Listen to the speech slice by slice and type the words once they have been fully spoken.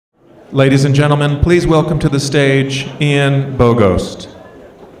Ladies and gentlemen, please welcome to the stage Ian Bogost.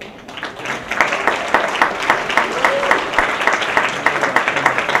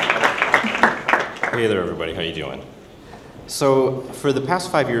 Hey there, everybody. How you doing? So for the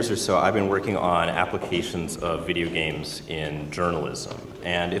past 5 years or so, I've been working on applications of video games in journalism.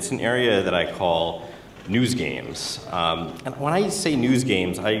 And it's an area that I call news games. And when I say news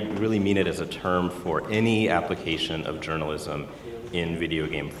games, I really mean it as a term for any application of journalism in video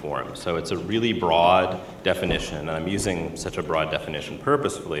game form. So it's a really broad definition, and I'm using such a broad definition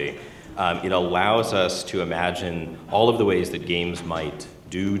purposefully. It allows us to imagine all of the ways that games might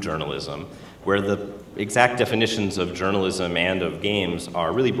do journalism, where the exact definitions of journalism and of games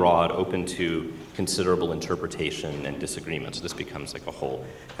are really broad, open to considerable interpretation and disagreement. So this becomes like a whole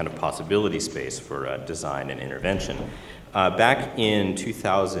kind of possibility space for design and intervention. Back in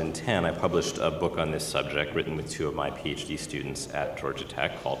 2010, I published a book on this subject written with 2 of my PhD students at Georgia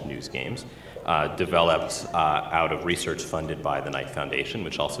Tech called Newsgames, developed out of research funded by the Knight Foundation,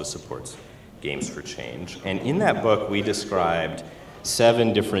 which also supports Games for Change. And in that book, we described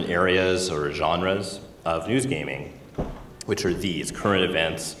 7 different areas or genres of news gaming, which are these: current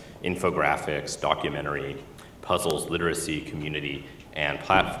events, infographics, documentary, puzzles, literacy, community, and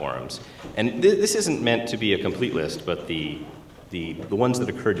platforms. And this isn't meant to be a complete list, but the ones that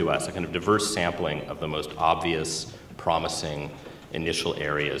occurred to us, a kind of diverse sampling of the most obvious, promising initial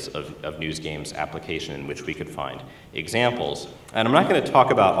areas of news games application in which we could find examples. And I'm not going to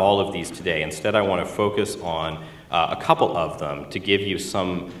talk about all of these today. Instead, I want to focus on a couple of them to give you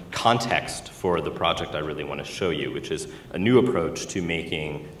some context for the project I really want to show you, which is a new approach to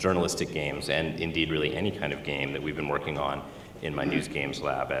making journalistic games, and indeed really any kind of game that we've been working on in my News Games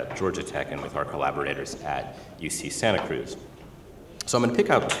lab at Georgia Tech and with our collaborators at UC Santa Cruz. So I'm going to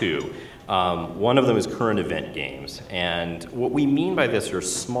pick out 2. One of them is current event games, and what we mean by this are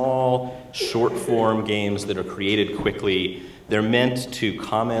small, short-form games that are created quickly. They're meant to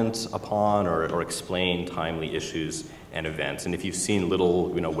comment upon or explain timely issues and events. And if you've seen little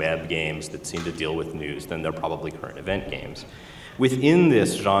web games that seem to deal with news, then they're probably current event games. Within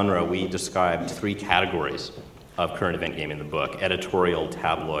this genre, we described 3 categories of current event game in the book: editorial,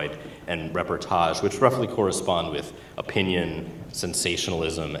 tabloid, and reportage, which roughly correspond with opinion,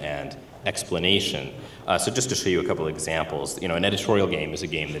 sensationalism, and explanation. So just to show you a couple of examples, an editorial game is a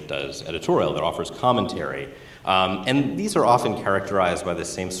game that does editorial, that offers commentary. And these are often characterized by the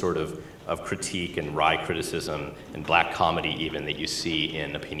same sort of critique and wry criticism and black comedy even that you see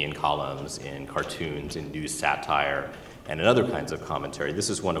in opinion columns, in cartoons, in news satire, and in other kinds of commentary. This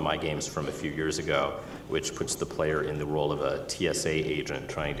is one of my games from a few years ago, which puts the player in the role of a TSA agent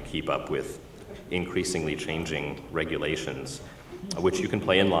trying to keep up with increasingly changing regulations, which you can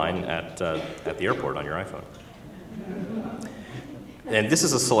play in line at the airport on your iPhone. And this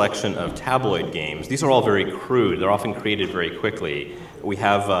is a selection of tabloid games. These are all very crude. They're often created very quickly. We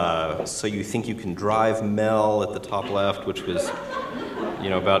have So You Think You Can Drive Mel at the top left, which was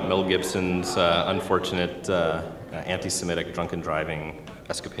about Mel Gibson's unfortunate anti-Semitic drunken driving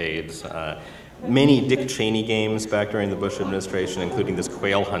escapades. Many Dick Cheney games back during the Bush administration, including this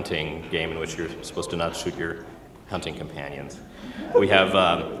quail hunting game in which you're supposed to not shoot your hunting companions. We have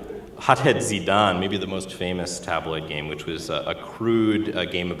Hothead Zidane, maybe the most famous tabloid game, which was a crude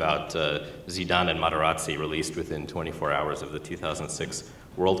game about Zidane and Materazzi, released within 24 hours of the 2006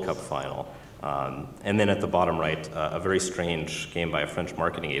 World Cup final. And then at the bottom right, a very strange game by a French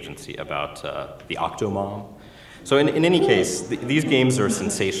marketing agency about the Octomom. So in any case, these games are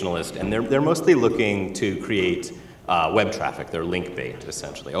sensationalist, and they're mostly looking to create web traffic. They're link bait,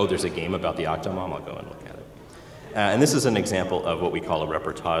 essentially. Oh, there's a game about the Octomom, I'll go and look at it. And this is an example of what we call a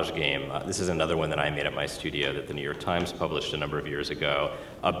reportage game. This is another one that I made at my studio that the New York Times published a number of years ago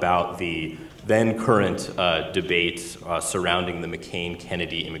about the then current debate surrounding the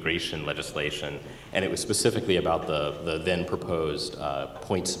McCain-Kennedy immigration legislation. And it was specifically about the then proposed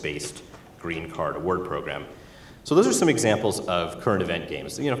points-based green card award program. So those are some examples of current event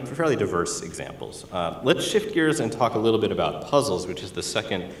games, fairly diverse examples. Let's shift gears and talk a little bit about puzzles, which is the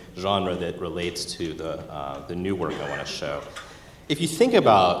second genre that relates to the new work I want to show. If you think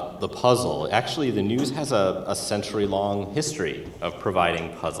about the puzzle, actually the news has a century-long history of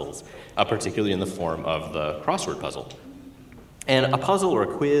providing puzzles, particularly in the form of the crossword puzzle. And a puzzle or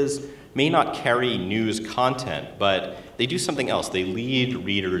a quiz may not carry news content, but they do something else. They lead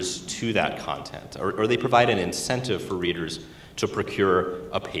readers to that content, or they provide an incentive for readers to procure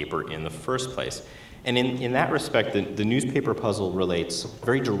a paper in the first place. And in that respect, the newspaper puzzle relates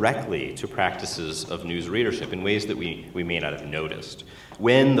very directly to practices of news readership in ways that we may not have noticed.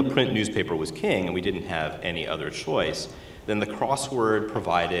 When the print newspaper was king and we didn't have any other choice, then the crossword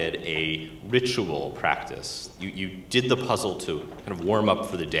provided a ritual practice. You did the puzzle to kind of warm up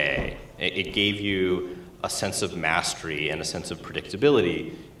for the day. It gave you a sense of mastery and a sense of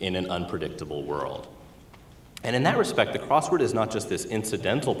predictability in an unpredictable world. And in that respect, the crossword is not just this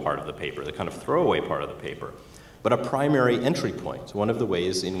incidental part of the paper, the kind of throwaway part of the paper, but a primary entry point, one of the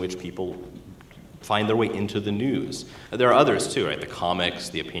ways in which people find their way into the news. There are others too, right? The comics,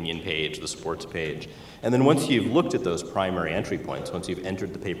 the opinion page, the sports page. And then once you've looked at those primary entry points, once you've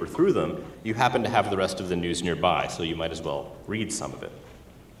entered the paper through them, you happen to have the rest of the news nearby, so you might as well read some of it.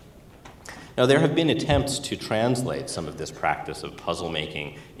 Now, there have been attempts to translate some of this practice of puzzle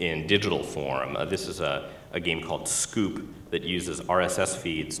making in digital form. This is a game called Scoop that uses RSS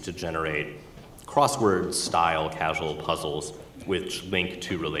feeds to generate crossword-style casual puzzles which link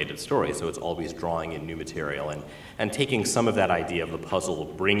to related stories. So it's always drawing in new material and taking some of that idea of the puzzle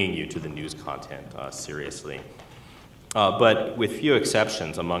bringing you to the news content seriously. But with few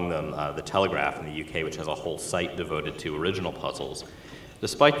exceptions, among them the Telegraph in the UK, which has a whole site devoted to original puzzles.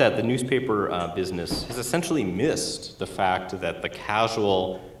 Despite that, the newspaper business has essentially missed the fact that the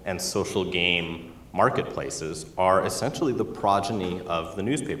casual and social game marketplaces are essentially the progeny of the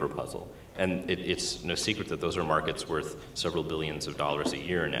newspaper puzzle. And it's no secret that those are markets worth several billions of dollars a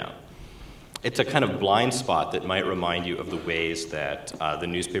year now. It's a kind of blind spot that might remind you of the ways that the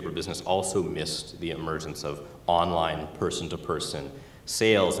newspaper business also missed the emergence of online person-to-person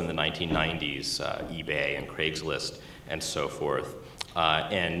sales in the 1990s, eBay and Craigslist and so forth.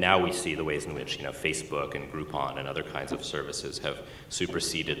 And now we see the ways in which Facebook and Groupon and other kinds of services have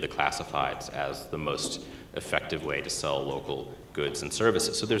superseded the classifieds as the most effective way to sell local goods and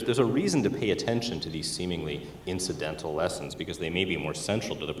services. So there's a reason to pay attention to these seemingly incidental lessons because they may be more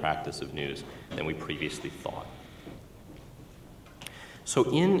central to the practice of news than we previously thought.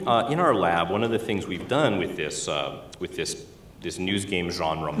 So in our lab, one of the things we've done with this news game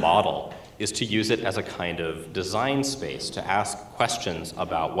genre model is to use it as a kind of design space to ask questions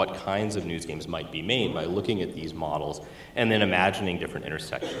about what kinds of news games might be made by looking at these models and then imagining different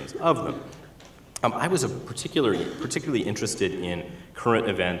intersections of them. I was particularly interested in current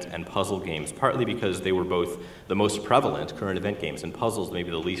event and puzzle games, partly because they were both the most prevalent current event games and puzzles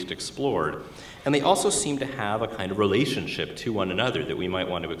maybe the least explored. And they also seem to have a kind of relationship to one another that we might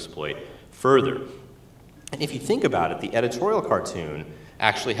want to exploit further. And if you think about it, the editorial cartoon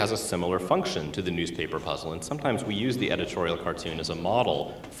actually has a similar function to the newspaper puzzle, and sometimes we use the editorial cartoon as a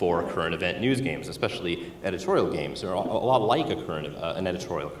model for current event news games, especially editorial games. They're a lot like an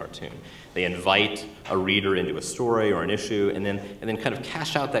editorial cartoon. They invite a reader into a story or an issue, and then kind of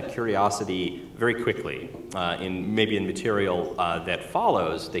cash out that curiosity very quickly. Maybe in material that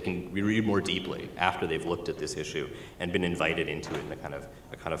follows, they can read more deeply after they've looked at this issue and been invited into it in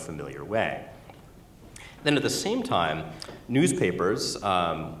a kind of familiar way. Then at the same time, newspapers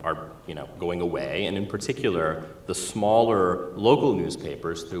are going away, and in particular, the smaller local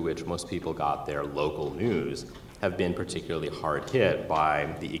newspapers through which most people got their local news have been particularly hard hit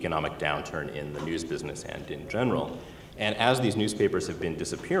by the economic downturn in the news business and in general. And as these newspapers have been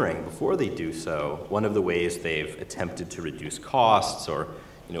disappearing, before they do so, one of the ways they've attempted to reduce costs or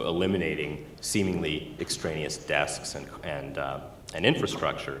eliminating seemingly extraneous desks and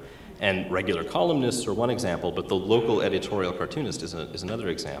infrastructure. And regular columnists are one example, but the local editorial cartoonist is another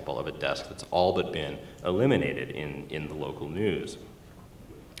example of a desk that's all but been eliminated in the local news.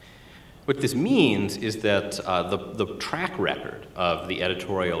 What this means is that the track record of the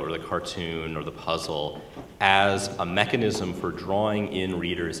editorial or the cartoon or the puzzle as a mechanism for drawing in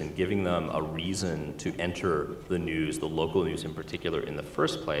readers and giving them a reason to enter the news, the local news in particular, in the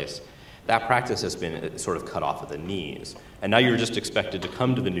first place, that practice has been sort of cut off at the knees. And now you're just expected to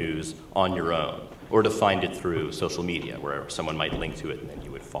come to the news on your own, or to find it through social media, where someone might link to it and then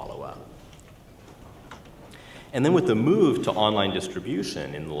you would follow up. And then with the move to online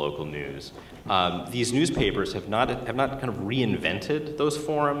distribution in the local news, these newspapers have not kind of reinvented those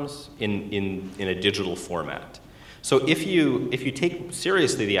forums in a digital format. So if you take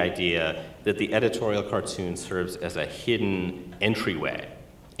seriously the idea that the editorial cartoon serves as a hidden entryway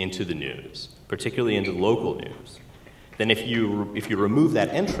into the news, particularly into local news, then if you remove that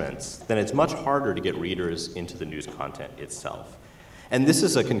entrance, then it's much harder to get readers into the news content itself. And this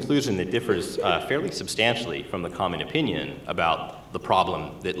is a conclusion that differs fairly substantially from the common opinion about the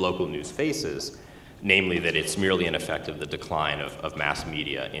problem that local news faces, namely that it's merely an effect of the decline of mass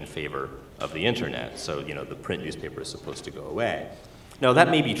media in favor of the internet. So, the print newspaper is supposed to go away. Now, that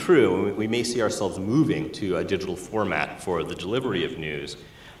may be true. We may see ourselves moving to a digital format for the delivery of news.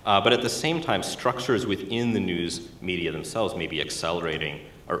 But at the same time, structures within the news media themselves may be accelerating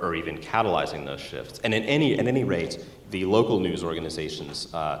or even catalyzing those shifts. And at any rate, the local news organizations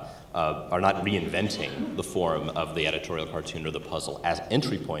are not reinventing the form of the editorial cartoon or the puzzle as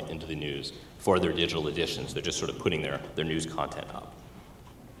entry point into the news for their digital editions. They're just sort of putting their news content up.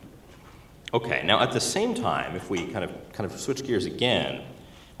 Okay, now at the same time, if we kind of switch gears again,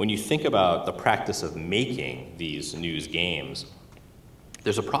 when you think about the practice of making these news games,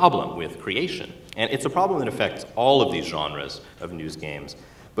 there's a problem with creation. And it's a problem that affects all of these genres of news games,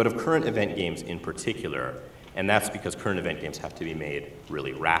 but of current event games in particular. And that's because current event games have to be made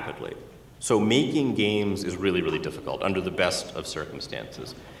really rapidly. So making games is really, really difficult under the best of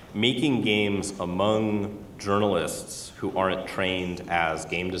circumstances. Making games among journalists who aren't trained as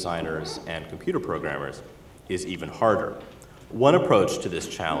game designers and computer programmers is even harder. One approach to this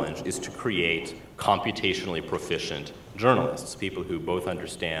challenge is to create computationally proficient journalists, people who both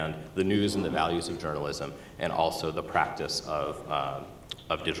understand the news and the values of journalism and also the practice of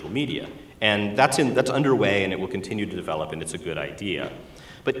digital media. And that's underway, and it will continue to develop, and it's a good idea.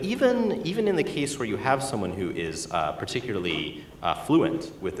 But even in the case where you have someone who is particularly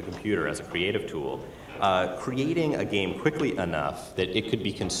fluent with the computer as a creative tool, creating a game quickly enough that it could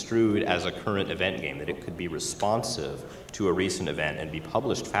be construed as a current event game, that it could be responsive to a recent event and be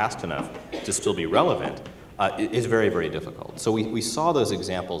published fast enough to still be relevant, is very, very difficult. So we saw those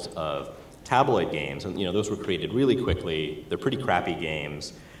examples of tabloid games, and those were created really quickly. They're pretty crappy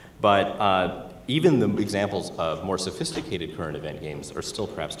games, but even the examples of more sophisticated current event games are still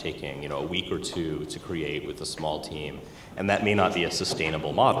perhaps taking a week or two to create with a small team, and that may not be a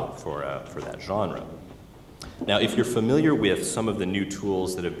sustainable model for that genre. Now, if you're familiar with some of the new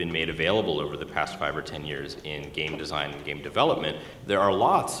tools that have been made available over the past 5 or 10 years in game design and game development, there are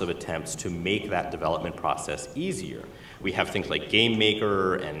lots of attempts to make that development process easier. We have things like Game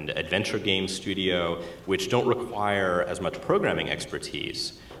Maker and Adventure Game Studio, which don't require as much programming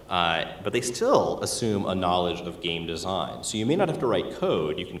expertise, but they still assume a knowledge of game design. So you may not have to write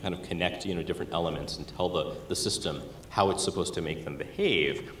code. You can kind of connect different elements and tell the system how it's supposed to make them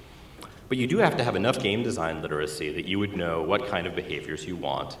behave. But you do have to have enough game design literacy that you would know what kind of behaviors you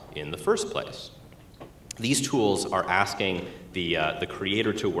want in the first place. These tools are asking the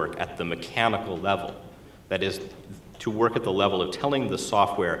creator to work at the mechanical level. That is, to work at the level of telling the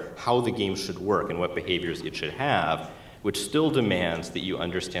software how the game should work and what behaviors it should have, which still demands that you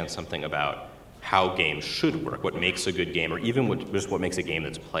understand something about how games should work, what makes a good game, or even just what makes a game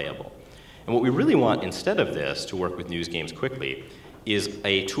that's playable. And what we really want instead of this to work with news games quickly is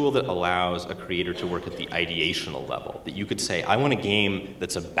a tool that allows a creator to work at the ideational level, that you could say, I want a game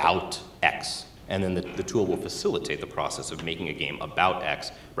that's about X, and then the tool will facilitate the process of making a game about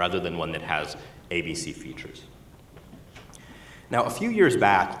X rather than one that has ABC features. Now, a few years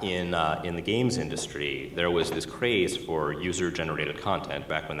back in the games industry, there was this craze for user-generated content,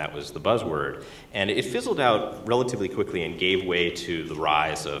 back when that was the buzzword, and it fizzled out relatively quickly and gave way to the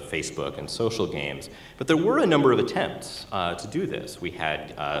rise of Facebook and social games. But there were a number of attempts to do this. We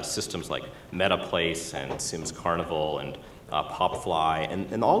had systems like MetaPlace and Sims Carnival and Popfly,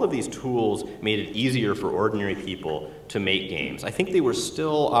 and all of these tools made it easier for ordinary people to make games. I think they were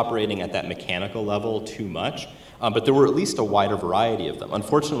still operating at that mechanical level too much, but there were at least a wider variety of them.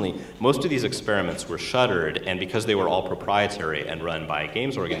 Unfortunately, most of these experiments were shuttered, and because they were all proprietary and run by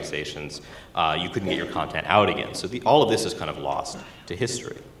games organizations, you couldn't get your content out again. So all of this is kind of lost to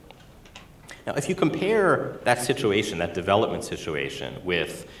history. Now, if you compare that situation, that development situation,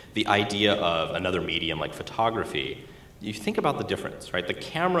 with the idea of another medium like photography, you think about the difference, right? The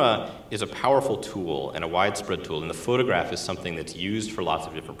camera is a powerful tool and a widespread tool, and the photograph is something that's used for lots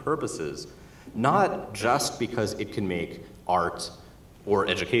of different purposes, not just because it can make art or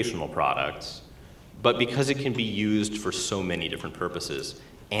educational products, but because it can be used for so many different purposes,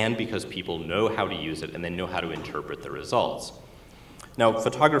 and because people know how to use it and then know how to interpret the results. Now,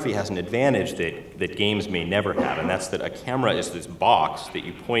 photography has an advantage that games may never have, and that's that a camera is this box that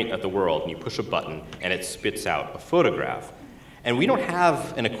you point at the world and you push a button and it spits out a photograph. And we don't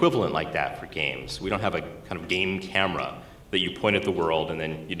have an equivalent like that for games. We don't have a kind of game camera that you point at the world and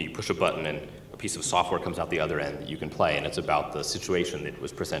then you push a button and a piece of software comes out the other end that you can play, and it's about the situation that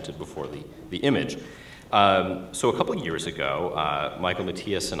was presented before the image. So a couple of years ago, Michael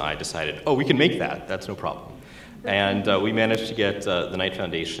Matthias and I decided, oh, we can make that. That's no problem. And we managed to get the Knight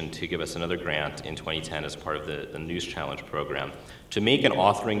Foundation to give us another grant in 2010 as part of the News Challenge program to make an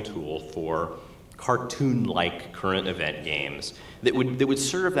authoring tool for cartoon-like current event games that would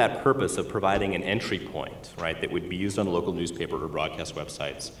serve that purpose of providing an entry point, right, that would be used on local newspaper or broadcast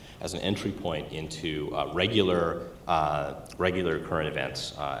websites as an entry point into regular current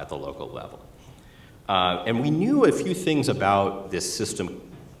events at the local level. And we knew a few things about this system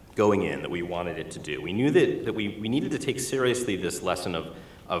going in that we wanted it to do. We knew that we needed to take seriously this lesson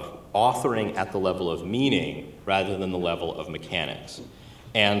of authoring at the level of meaning rather than the level of mechanics.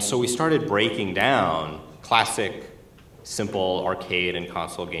 And so we started breaking down classic, simple arcade and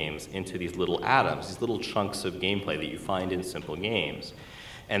console games into these little atoms, these little chunks of gameplay that you find in simple games.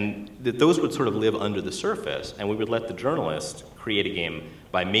 And that those would sort of live under the surface, and we would let the journalist create a game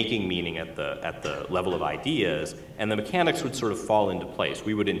by making meaning at the level of ideas, and the mechanics would sort of fall into place.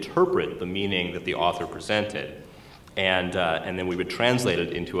 We would interpret the meaning that the author presented, and then we would translate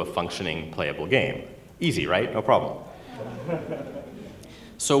it into a functioning, playable game. Easy, right? No problem.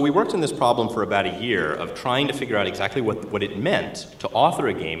 So we worked on this problem for about a year of trying to figure out exactly what it meant to author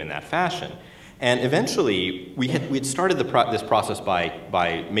a game in that fashion. And eventually, we had started this process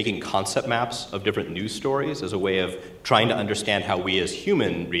by making concept maps of different news stories as a way of trying to understand how we as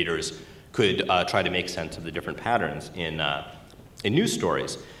human readers could try to make sense of the different patterns in news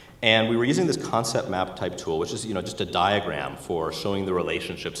stories. And we were using this concept map type tool, which is just a diagram for showing the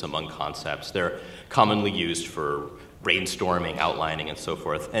relationships among concepts. They're commonly used for brainstorming, outlining, and so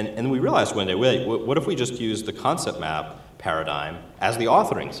forth. And we realized one day, wait, what if we just use the concept map paradigm as the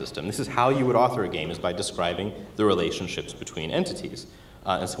authoring system? This is how you would author a game, is by describing the relationships between entities.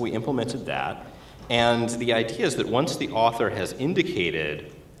 And so we implemented that. And the idea is that once the author has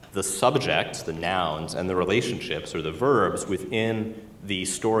indicated the subjects, the nouns, and the relationships, or the verbs, within the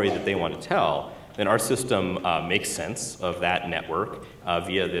story that they want to tell, then our system makes sense of that network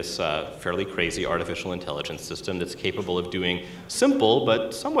via this fairly crazy artificial intelligence system that's capable of doing simple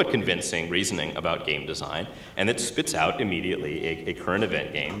but somewhat convincing reasoning about game design, and it spits out immediately a current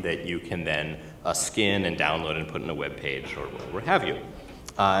event game that you can then skin and download and put in a web page or what have you.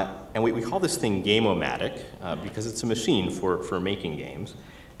 And we call this thing Game-o-matic because it's a machine for making games,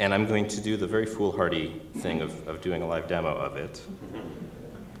 and I'm going to do the very foolhardy thing of doing a live demo of it.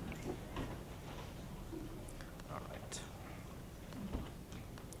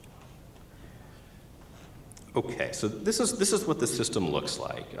 Okay, so this is what the system looks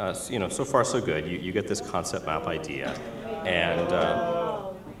like. So far so good. You get this concept map idea, and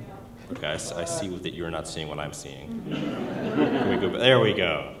okay, I see that you're not seeing what I'm seeing. Can we go? There we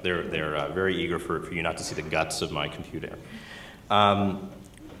go. They're very eager for you not to see the guts of my computer.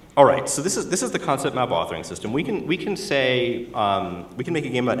 All right, so this is the concept map authoring system. We can say we can make a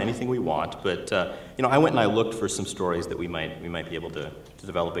game about anything we want, but I went and I looked for some stories that we might be able to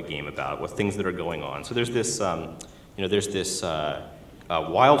develop a game about, with things that are going on. So there's this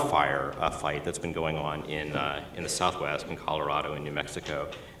wildfire fight that's been going on in the Southwest, in Colorado, in New Mexico,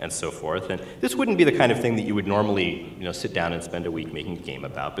 and so forth. And this wouldn't be the kind of thing that you would normally sit down and spend a week making a game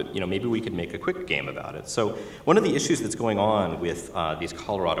about, but maybe we could make a quick game about it. So one of the issues that's going on with these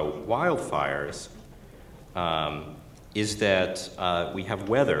Colorado wildfires is that we have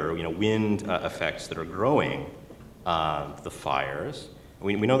weather, wind effects that are growing the fires.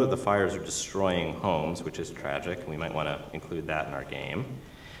 We know that the fires are destroying homes, which is tragic, and we might want to include that in our game.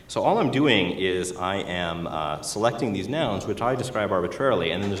 So all I'm doing is I am selecting these nouns, which I describe arbitrarily,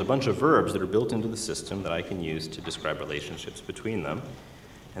 and then there's a bunch of verbs that are built into the system that I can use to describe relationships between them.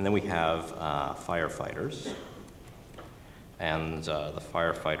 And then we have firefighters. And the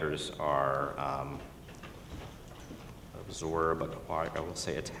firefighters are absorb, I will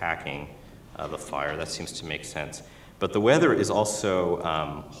say attacking the fire. That seems to make sense. But the weather is also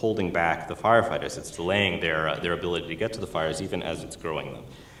holding back the firefighters. It's delaying their ability to get to the fires even as it's growing them.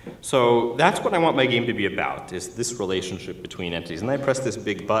 So that's what I want my game to be about, is this relationship between entities. And then I press this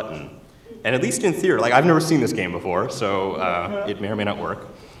big button, and at least in theory, I've never seen this game before, so it may or may not work.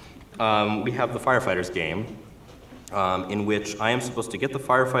 We have the firefighters game, in which I am supposed to get the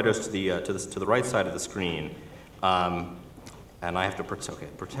firefighters to the right side of the screen, and I have to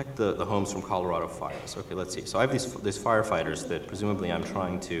protect the homes from Colorado fires. Okay, let's see. So I have these firefighters that presumably I'm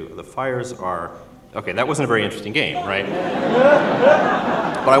trying to, the fires are, okay, that wasn't a very interesting game, right?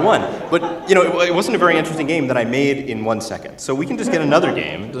 But I won. But, it wasn't a very interesting game that I made in 1 second. So we can just get another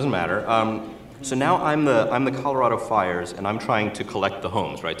game, it doesn't matter. So now I'm the Colorado fires, and I'm trying to collect the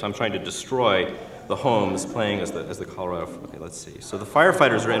homes, right? So I'm trying to destroy the homes, playing as the Colorado, okay, let's see. So the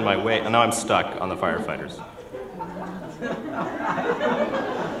firefighters are in my way, and now I'm stuck on the firefighters.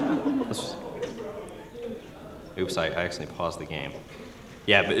 Oops, I accidentally paused the game.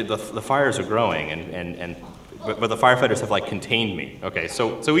 Yeah, but the fires are growing, but the firefighters have contained me. Okay,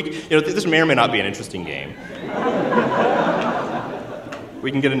 so we, this may or may not be an interesting game. We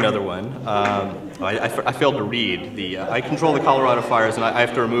can get another one. I failed to read the. I control the Colorado fires, and I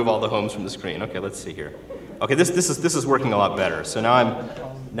have to remove all the homes from the screen. Okay, let's see here. Okay, this is working a lot better. So now I'm.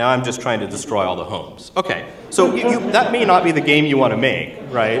 Now I'm just trying to destroy all the homes. Okay, so that may not be the game you want to make,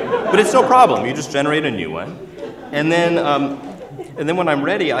 right? But it's no problem. You just generate a new one, and then when I'm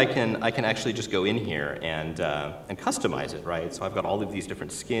ready, I can actually just go in here and customize it, right? So I've got all of these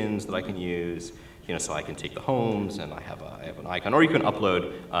different skins that I can use. You know, so I can take the homes, and I have an icon, or you can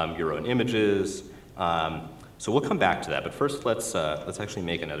upload your own images. So we'll come back to that, but first let's actually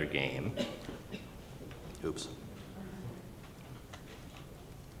make another game. Oops.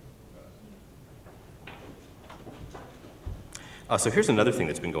 So here's another thing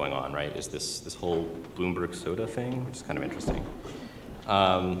that's been going on, right, is this whole Bloomberg soda thing, which is kind of interesting.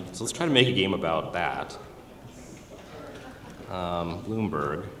 So let's try to make a game about that.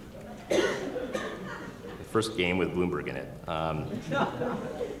 Bloomberg. The first game with Bloomberg in it.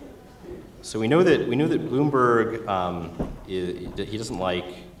 So we know that Bloomberg he doesn't like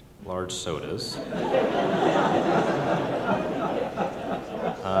large sodas.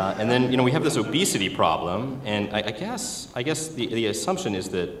 And then we have this obesity problem, and I guess the assumption is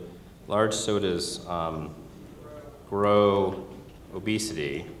that large sodas grow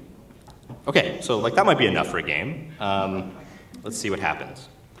obesity. Okay, so that might be enough for a game. Let's see what happens.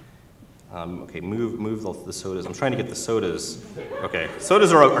 Okay, move the sodas. I'm trying to get the sodas. Okay,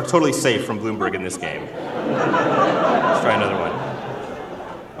 sodas are totally safe from Bloomberg in this game. Let's try another one.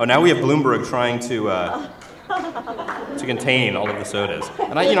 Oh, now we have Bloomberg trying to contain all of the sodas.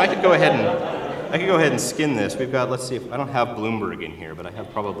 And I could go ahead and skin this. We've got, let's see, if I don't have Bloomberg in here, but I have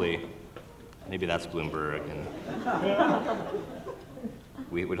maybe that's Bloomberg, and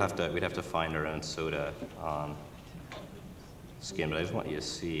we'd have to find our own soda skin. But I just want you to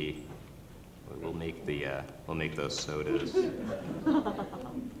see. We'll make those sodas.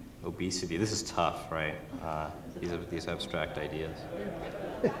 Obesity. This is tough, right? These abstract ideas.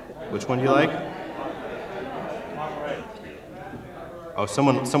 Which one do you like? Oh,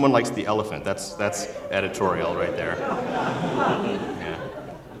 someone likes the elephant. That's editorial right there.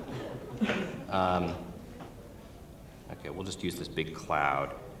 Yeah. Okay, we'll just use this big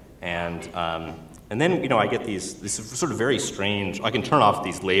cloud, and then I get these sort of very strange. I can turn off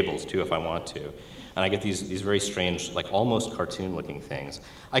these labels too if I want to, and I get these very strange, almost cartoon-looking things.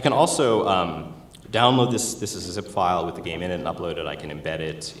 I can also download this. This is a zip file with the game in it and upload it. I can embed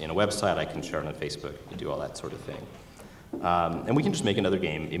it in a website. I can share it on Facebook. I can do all that sort of thing. And we can just make another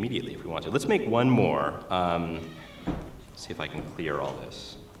game immediately if we want to. Let's make one more. See if I can clear all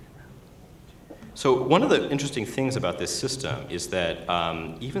this. So one of the interesting things about this system is that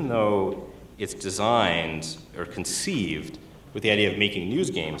even though it's designed or conceived with the idea of making news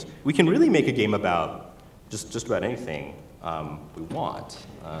games, we can really make a game about just about anything we want.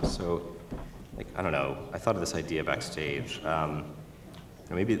 I don't know, I thought of this idea backstage.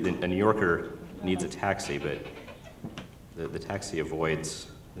 Maybe a New Yorker needs a taxi, but the taxi avoids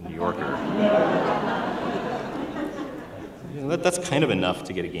the New Yorker. That's kind of enough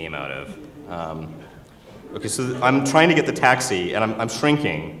to get a game out of. Okay, so I'm trying to get the taxi, and I'm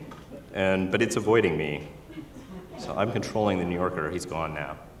shrinking, but it's avoiding me. So I'm controlling the New Yorker. He's gone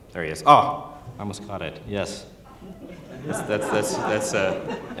now. There he is. Oh, I almost got it. Yes. That's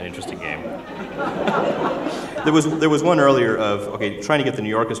an interesting game. There was one earlier of trying to get the New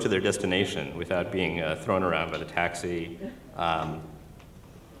Yorkers to their destination without being thrown around by the taxi. I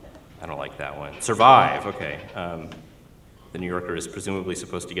don't like that one. Survive. Okay. The New Yorker is presumably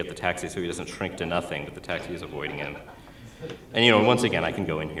supposed to get the taxi so he doesn't shrink to nothing, but the taxi is avoiding him. And once again, I can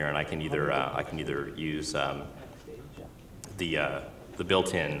go in here and I can either use the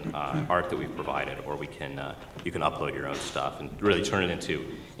built-in art that we've provided, or you can upload your own stuff and really turn it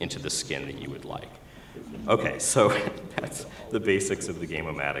into the skin that you would like. Okay, so that's the basics of the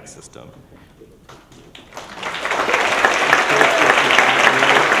Game-o-matic system.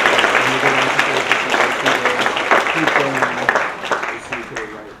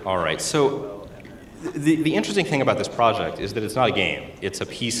 All right, so the interesting thing about this project is that it's not a game, it's a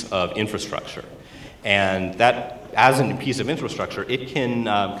piece of infrastructure. And that, as a piece of infrastructure, it can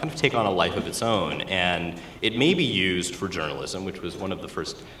kind of take on a life of its own. And it may be used for journalism, which was one of the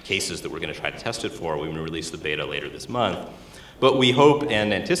first cases that we're going to try to test it for. We're going to release the beta later this month. But we hope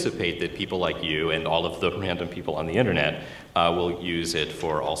and anticipate that people like you and all of the random people on the internet will use it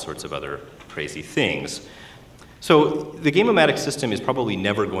for all sorts of other crazy things. So the Game-o-matic system is probably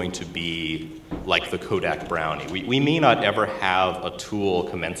never going to be like the Kodak Brownie. We may not ever have a tool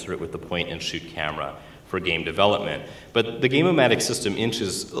commensurate with the point-and-shoot camera for game development, but the Game-o-matic system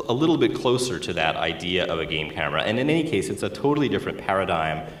inches a little bit closer to that idea of a game camera. And in any case, it's a totally different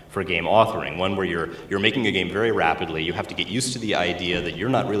paradigm for game authoring, one where you're making a game very rapidly. You have to get used to the idea that you're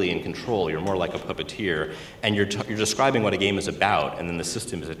not really in control, you're more like a puppeteer, and you're describing what a game is about, and then the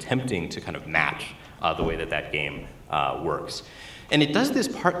system is attempting to kind of match the way that that game works. And it does this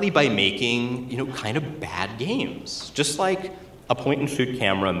partly by making, kind of bad games, just like a point-and-shoot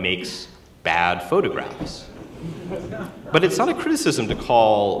camera makes bad photographs. But it's not a criticism to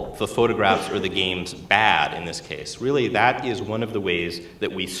call the photographs or the games bad in this case. Really, that is one of the ways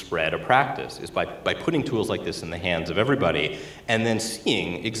that we spread a practice, is by putting tools like this in the hands of everybody and then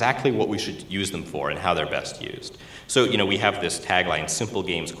seeing exactly what we should use them for and how they're best used. So, we have this tagline, simple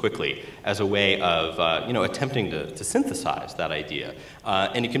games quickly, as a way of, attempting to synthesize that idea.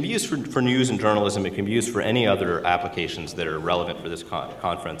 And it can be used for news and journalism. It can be used for any other applications that are relevant for this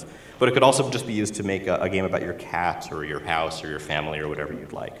conference. But it could also just be used to make a game about your cat or your house or your family or whatever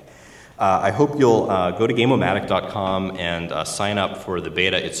you'd like. I hope you'll go to Game-o-matic.com and sign up for the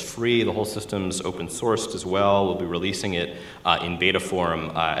beta. It's free. The whole system's open sourced as well. We'll be releasing it in beta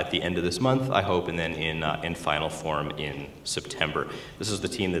form at the end of this month, I hope, and then in final form in September. This is the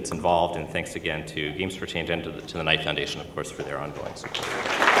team that's involved, and thanks again to Games for Change and to the Knight Foundation, of course, for their ongoing support.